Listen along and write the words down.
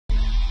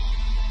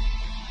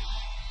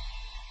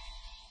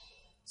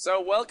So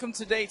welcome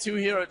to day 2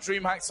 here at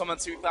Dreamhack Summer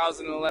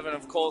 2011,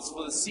 of course,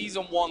 for the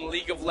Season 1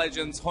 League of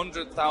Legends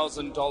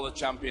 $100,000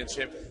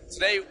 Championship.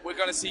 Today we're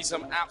going to see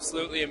some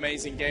absolutely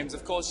amazing games.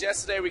 Of course,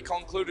 yesterday we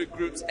concluded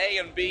Groups A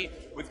and B,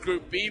 with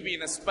Group B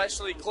being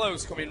especially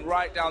close, coming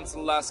right down to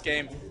the last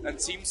game, and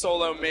Team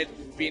Solo Mid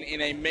being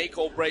in a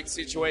make-or-break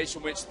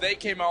situation, which they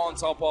came out on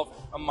top of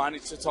and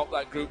managed to top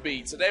that Group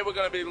B. Today we're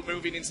going to be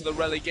moving into the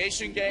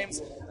relegation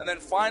games, and then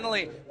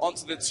finally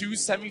onto the 2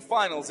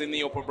 semi-finals in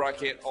the upper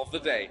bracket of the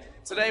day.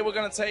 Today we're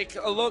going to take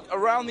a look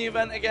around the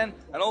event again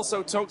and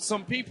also talk to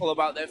some people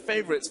about their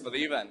favorites for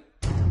the event.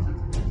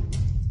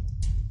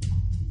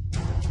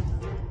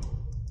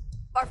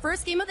 Our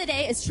first game of the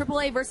day is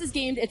AAA versus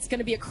Gamed. It's going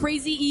to be a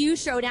crazy EU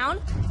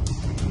showdown.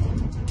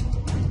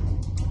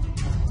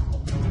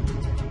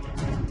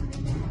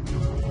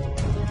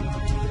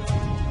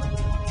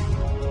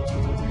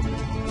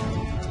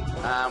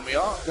 We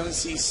are going to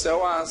see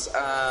Soaz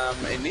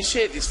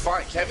initiate this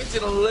fight. Kevin's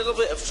in a little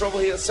bit of trouble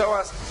here.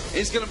 Soaz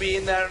is going to be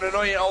in there and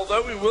annoying,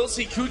 although we will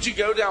see Kuji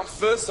go down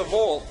first of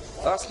all.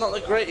 That's not the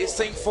greatest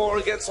thing for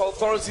against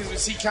authorities. We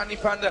see Candy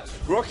Panda.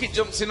 Rocket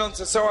jumps in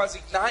onto Soaz.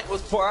 Ignite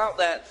was put out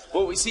there,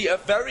 but we see a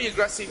very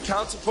aggressive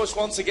counter push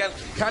once again.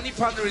 Candy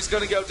Panda is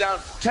going to go down.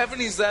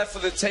 Kevin is there for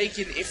the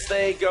taking if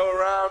they go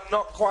around.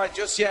 Not quite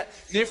just yet.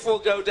 Nif will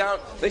go down.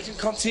 They can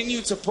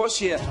continue to push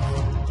here.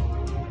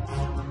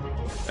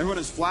 Everyone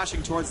is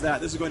flashing towards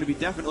that. This is going to be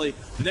definitely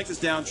the Nexus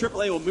down.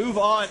 AAA will move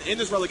on in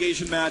this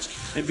relegation match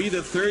and be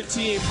the third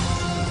team.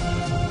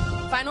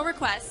 Final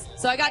request.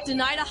 So I got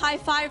denied a high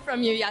five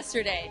from you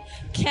yesterday.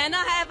 Can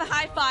I have a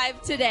high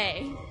five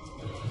today?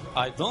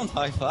 I don't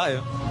high five.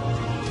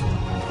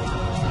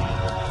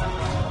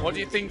 What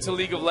do you think to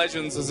League of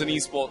Legends as an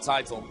esports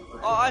title?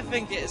 Oh, I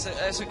think it's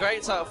a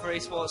great title for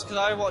esports because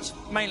I watch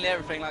mainly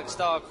everything like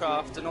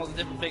StarCraft and all the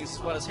different things as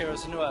well as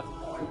Heroes of Newer.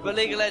 But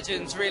League of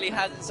Legends really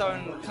has its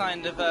own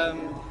kind of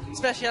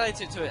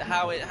speciality to it,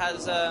 how it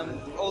has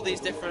all these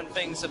different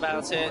things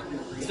about it,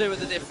 to do with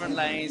the different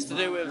lanes, to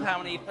do with how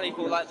many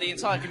people, like the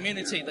entire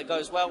community that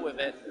goes well with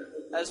it,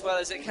 as well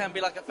as it can be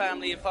like a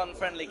family and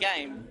fun-friendly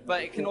game,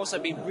 but it can also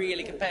be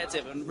really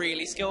competitive and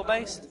really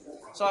skill-based.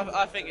 So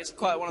I think it's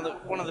quite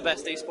one of the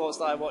best esports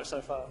that I've watched so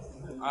far.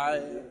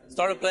 I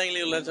started playing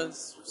League of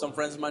Legends, some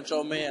friends of mine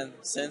showed me, and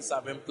since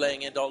I've been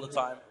playing it all the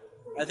time.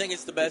 I think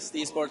it's the best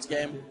esports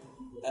game,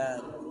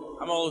 and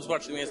I'm always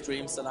watching their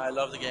streams, and I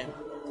love the game.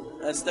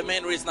 That's the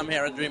main reason I'm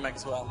here at Dreamhack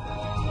as well.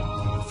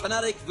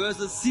 Fnatic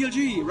versus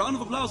CLG. Round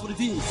of applause for the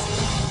teams.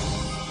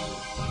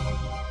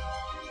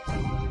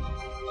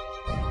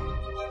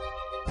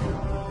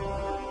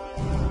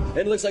 And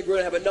it looks like we're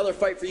going to have another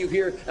fight for you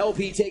here.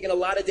 LP taking a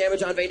lot of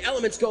damage on Vayne.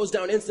 Elements goes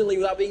down instantly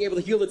without being able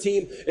to heal the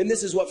team. And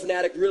this is what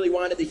Fnatic really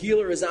wanted. The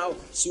healer is out.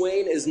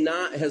 Swain has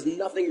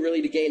nothing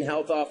really to gain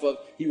health off of.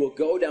 He will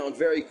go down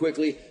very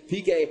quickly.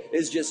 PK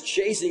is just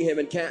chasing him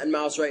in cat and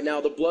mouse right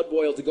now. The blood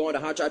boil to go into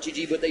Hotshot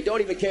GG, but they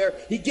don't even care.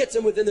 He gets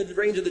him within the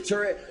range of the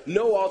turret.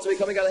 No ultimate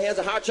coming out of the hands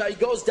of Hotshot. He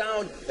goes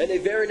down, and a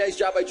very nice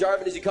job by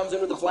Jarvan as he comes in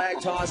with the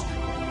flag toss.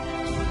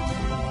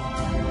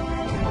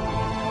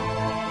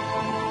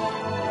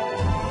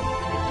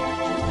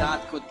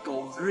 That could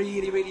go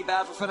really, really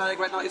bad for Fnatic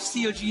right now. If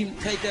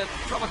CLG take the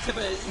proper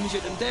clipper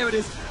initiative, and there it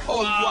is.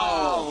 Oh,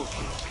 wow.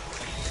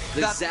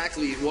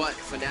 Exactly what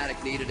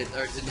Fnatic needed,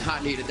 or did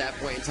not need at that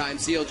point in time.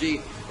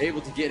 CLG able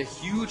to get a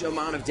huge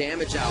amount of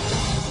damage out.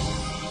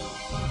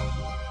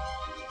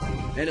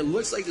 And it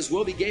looks like this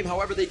will be game.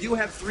 However, they do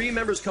have 3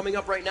 members coming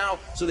up right now,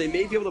 so they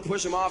may be able to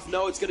push them off.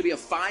 No, it's going to be a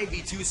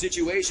 5v2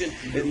 situation.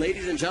 And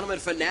ladies and gentlemen,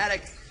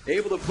 Fnatic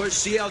able to push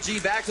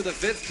CLG back to the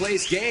 5th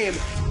place game.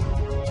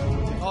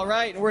 All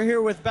right, we're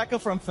here with Becca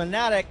from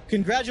Fnatic.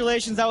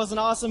 Congratulations, that was an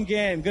awesome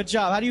game. Good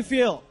job. How do you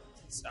feel?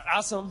 It's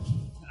awesome.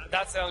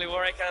 That's the only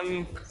word I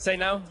can say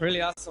now.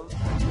 Really awesome.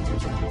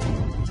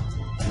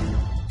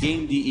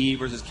 Game DE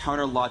versus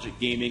Counter Logic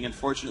Gaming.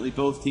 Unfortunately,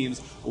 both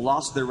teams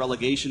lost their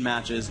relegation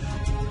matches.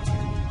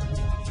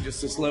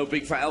 Just a slow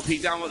big fat LP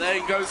down, but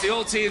there goes the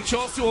ulti, and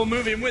Chaucer will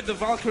move in with the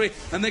Valkyrie,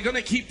 and they're going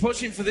to keep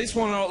pushing for this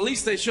one, or at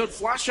least they should.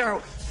 Flash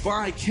out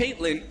by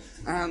Caitlyn,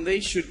 and they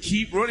should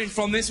keep running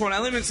from this one.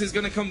 Elements is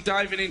going to come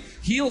diving in.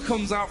 Heal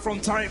comes out from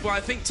Tarek, but I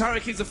think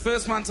Tarek is the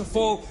first man to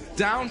fall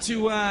down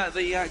to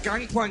the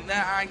gangplank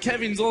there, and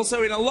Kevin's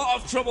also in a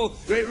lot of trouble.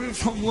 Great route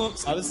from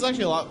Lux. This is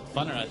actually a lot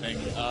funner, I think.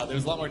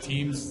 There's a lot more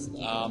teams, a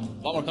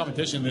lot more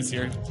competition this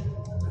year.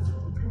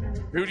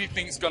 Who do you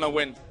think is going to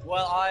win?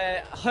 Well,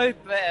 I hope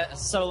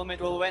Solo Mid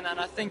will win, and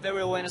I think they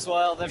will win as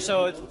well. They've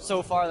showed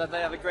so far that they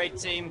have a great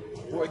team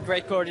with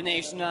great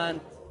coordination, and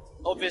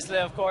obviously,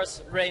 of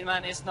course,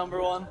 Rainman is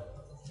 #1.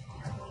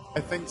 I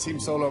think Team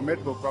Solo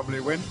Mid will probably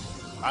win.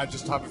 I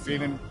just have a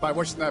feeling by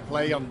watching their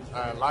play on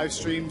live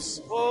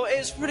streams. Well,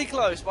 it's pretty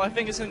close, but I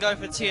think it's going to go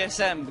for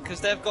TSM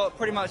because they've got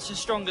pretty much a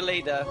stronger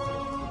leader.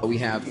 We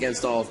have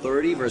Against All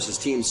 30 versus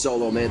Team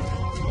Solo Mid.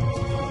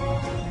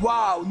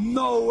 Wow,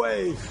 no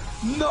way.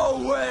 No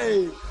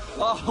way.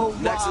 Oh,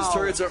 wow. Nexus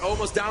turrets are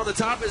almost down. The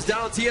top is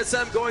down.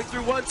 TSM going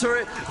through one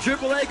turret.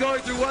 AAA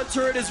going through one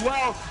turret as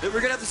well. And we're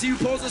going to have to see who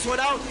pulls this one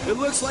out. It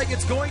looks like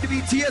it's going to be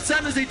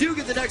TSM as they do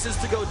get the Nexus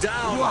to go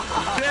down.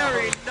 Wow.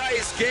 Very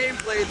nice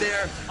gameplay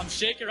there. I'm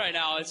shaking right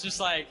now. It's just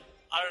like,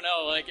 I don't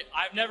know, like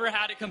I've never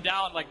had it come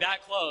down like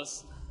that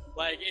close.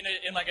 Like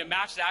in like a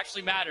match that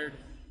actually mattered.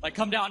 Like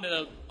come down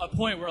to a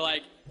point where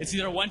like it's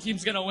either one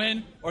team's going to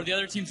win or the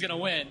other team's going to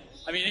win.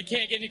 I mean, it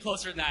can't get any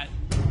closer than that.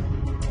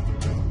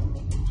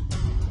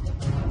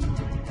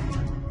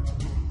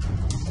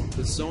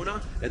 The Sona,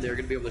 and they're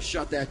going to be able to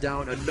shut that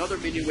down. Another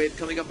minion wave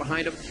coming up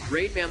behind him.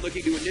 Rainman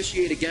looking to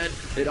initiate again.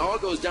 It all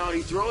goes down.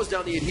 He throws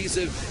down the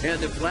adhesive, and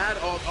the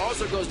Vlad ult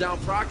also goes down,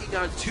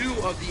 proccing on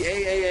 2 of the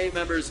AAA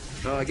members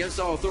against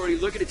all authority,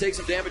 looking to take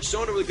some damage.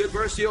 Sona with a good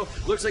burst heal.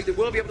 Looks like they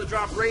will be able to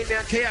drop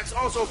Rainman. KX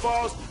also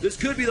falls. This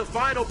could be the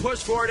final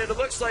push for it, and it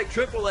looks like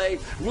AAA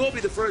will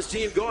be the first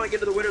team going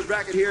into the winner's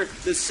bracket here.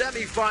 The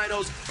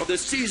semifinals of the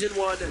Season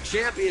 1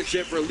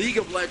 championship for League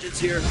of Legends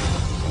here.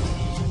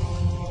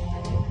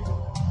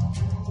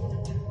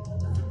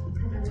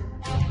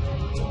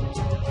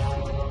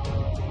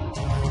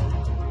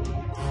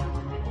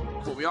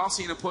 We are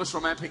seeing a push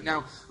from Epic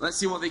now. Let's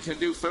see what they can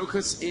do.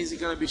 Focus, is it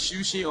going to be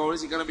Sushi or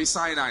is it going to be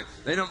Cyanide?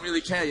 They don't really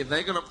care.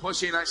 They're going to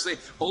push in, actually.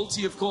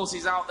 Ulti, of course,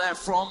 is out there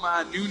from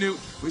Nunu.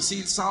 We've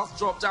seen South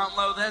drop down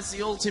low. There's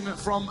the ultimate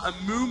from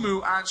Mumu,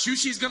 and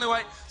Shushi's going to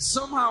wait.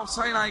 Somehow,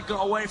 Cyanide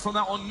got away from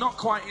that one. Not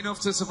quite enough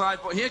to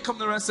survive, but here come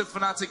the rest of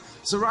Fnatic.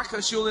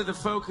 Soraka, surely the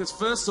focus,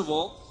 first of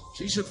all.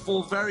 She should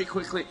fall very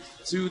quickly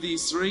to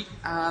these 3,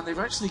 and they've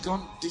actually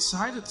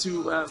decided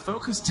to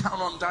focus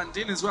down on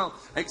Dandin as well.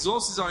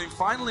 Exhaust is on him.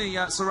 Finally,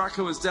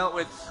 Soraka was dealt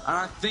with, and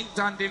I think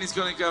Dandin is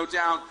going to go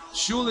down.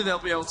 Surely they'll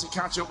be able to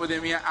catch up with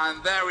him here,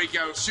 and there we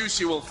go.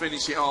 Sushi will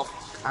finish it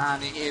off,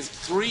 and it is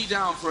 3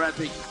 down for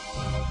Epic.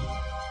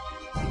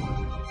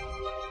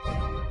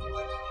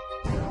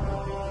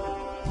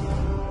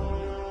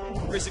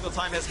 Every single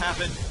time has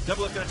happened.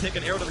 Double is going to take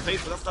an arrow to the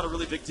face, but that's not a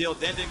really big deal.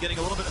 Dandin getting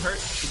a little bit hurt.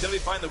 He's going to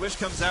be fine. The wish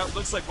comes out.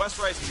 Looks like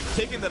Westrice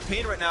taking the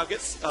pain right now.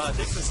 Takes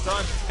the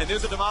stun. And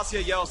there's a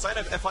Demacia yell. Sign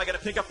of FI going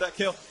to pick up that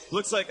kill.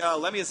 Looks like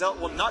Lemiazel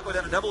will not go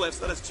down to double lifts.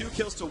 That is 2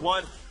 kills to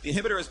 1. The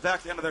inhibitor is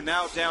back down, and they're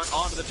now down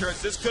onto the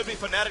turrets. This could be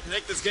Fnatic to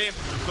take this game.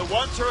 The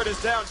 1 turret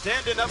is down.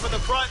 Dandin up in the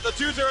front. The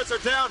 2 turrets are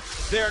down.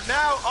 They're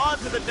now on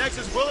to the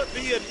Nexus. Will it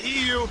be an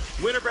EU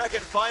winner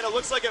bracket final?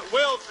 Looks like it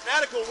will.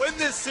 Fnatic will win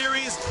this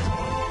series.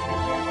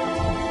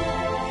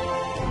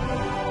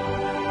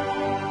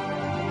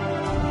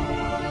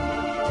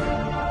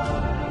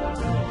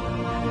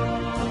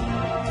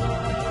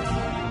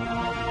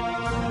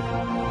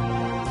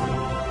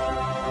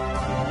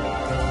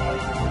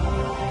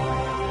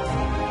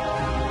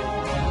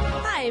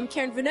 I'm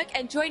Karen Vanook,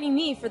 and joining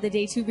me for the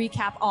Day 2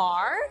 recap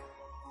are...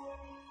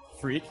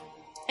 Freak.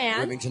 And...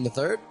 Remington the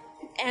Third.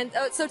 And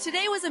so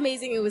today was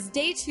amazing. It was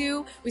Day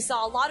 2. We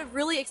saw a lot of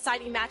really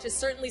exciting matches,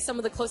 certainly some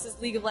of the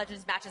closest League of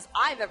Legends matches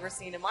I've ever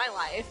seen in my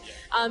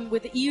life,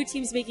 with the EU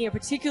teams making a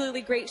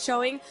particularly great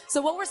showing.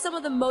 So what were some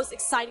of the most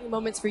exciting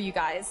moments for you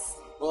guys?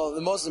 Well,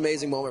 the most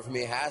amazing moment for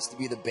me has to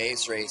be the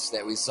base race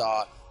that we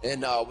saw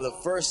in the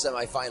first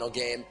semifinal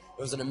game.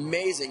 It was an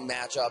amazing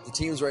matchup. The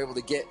teams were able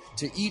to get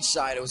to each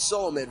side. It was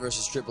solo mid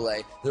versus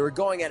AAA. They were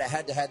going at it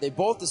head-to-head. They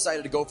both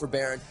decided to go for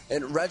Baron,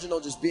 and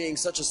Reginald, just being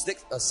such a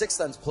sixth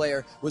sense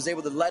player, was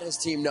able to let his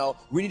team know,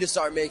 we need to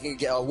start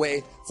making a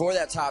way for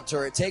that top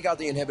turret, take out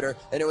the inhibitor,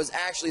 and it was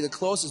actually the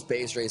closest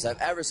base race I've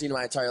ever seen in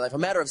my entire life. A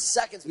matter of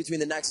seconds between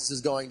the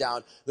Nexuses going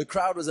down. The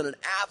crowd was in an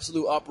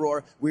absolute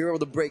uproar. We were able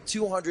to break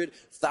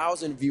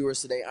 200,000 viewers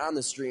today on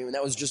the stream, and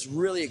that was just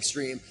really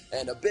extreme,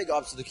 and a big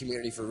ups to the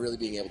community for really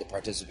being able to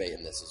participate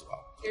in this as well.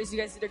 You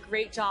guys did a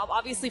great job.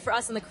 Obviously, for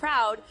us in the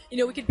crowd,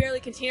 we could barely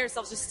contain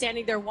ourselves just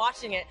standing there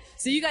watching it.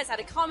 So you guys had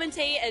to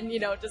commentate and,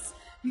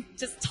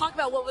 just talk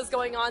about what was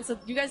going on. So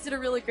you guys did a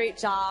really great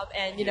job.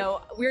 And,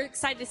 we're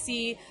excited to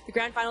see the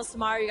grand finals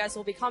tomorrow. You guys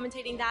will be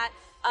commentating that.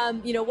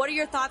 What are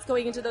your thoughts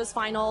going into those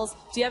finals?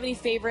 Do you have any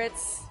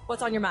favorites?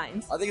 What's on your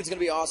mind? I think it's going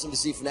to be awesome to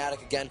see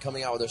Fnatic again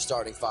coming out with their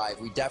starting 5.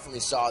 We definitely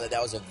saw that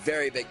was a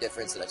very big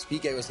difference, that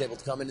XPK was able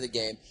to come into the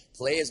game,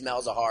 play as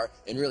Malzahar,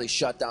 and really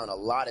shut down a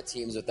lot of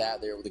teams with that.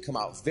 They were able to come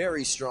out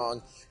very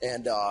strong,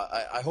 and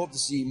I hope to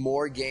see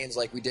more games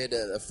like we did.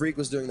 Freak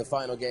was doing the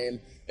final game.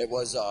 It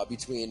was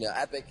between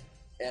Epic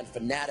and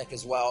Fnatic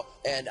as well,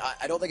 and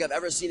I don't think I've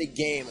ever seen a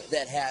game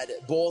that had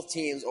both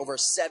teams over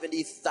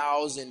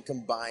 70,000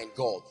 combined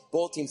gold.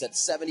 Both teams had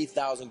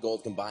 70,000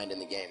 gold combined in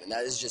the game, and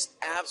that is just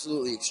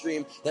absolutely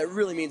extreme. That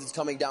really means it's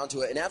coming down to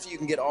it, and after you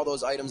can get all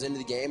those items into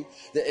the game,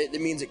 it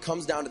means it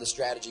comes down to the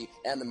strategy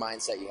and the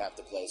mindset you have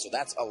to play. So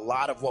that's a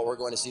lot of what we're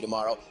going to see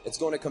tomorrow. It's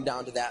going to come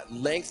down to that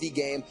lengthy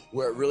game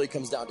where it really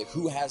comes down to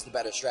who has the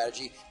better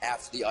strategy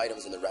after the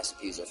items and the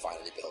recipes are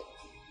finally built.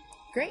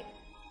 Great.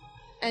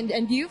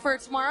 And you, for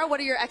tomorrow, what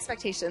are your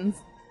expectations?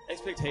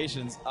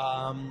 Expectations.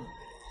 I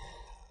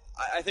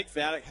think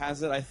Fnatic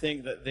has it. I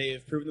think that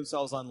they've proven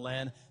themselves on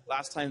LAN.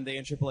 Last time they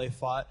and AAA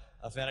fought,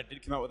 Fnatic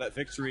did come out with that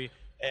victory.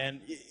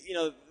 And, you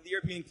know, the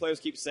European players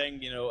keep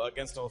saying, you know,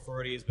 Against All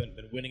Authority has been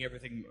winning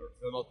everything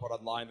for the most part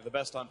online. They're the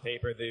best on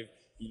paper. They've,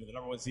 you know, the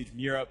number one seed from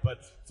Europe,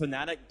 but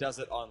Fnatic does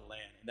it on LAN.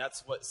 And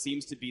that's what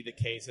seems to be the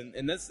case.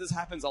 And this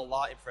happens a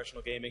lot in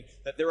professional gaming,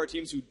 that there are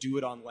teams who do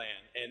it on LAN.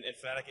 And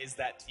Fnatic is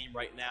that team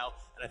right now.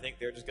 And I think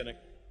they're just going to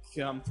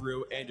come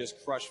through and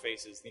just crush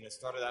faces. You know,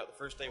 started out the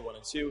first day 1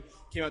 and 2,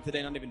 came out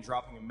today not even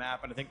dropping a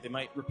map, and I think they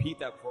might repeat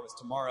that performance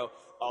tomorrow,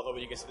 although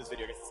when you guys see this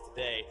video, I guess it's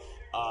today.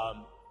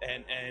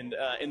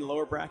 In the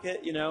lower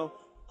bracket, you know,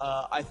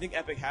 I think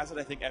Epic has it.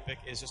 I think Epic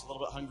is just a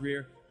little bit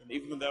hungrier. And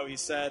even though he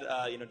said,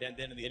 you know, Dan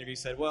in the interview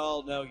said,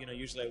 well, no, you know,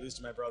 usually I lose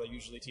to my brother.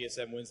 Usually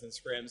TSM wins in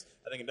scrims.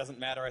 I think it doesn't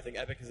matter. I think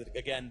Epic is,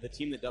 again, the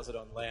team that does it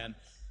on LAN.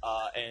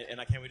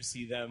 And I can't wait to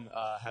see them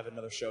have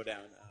another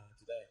showdown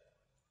today.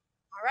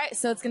 All right,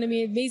 so it's going to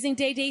be an amazing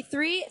day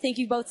 3. Thank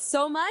you both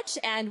so much,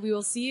 and we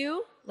will see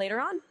you later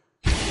on.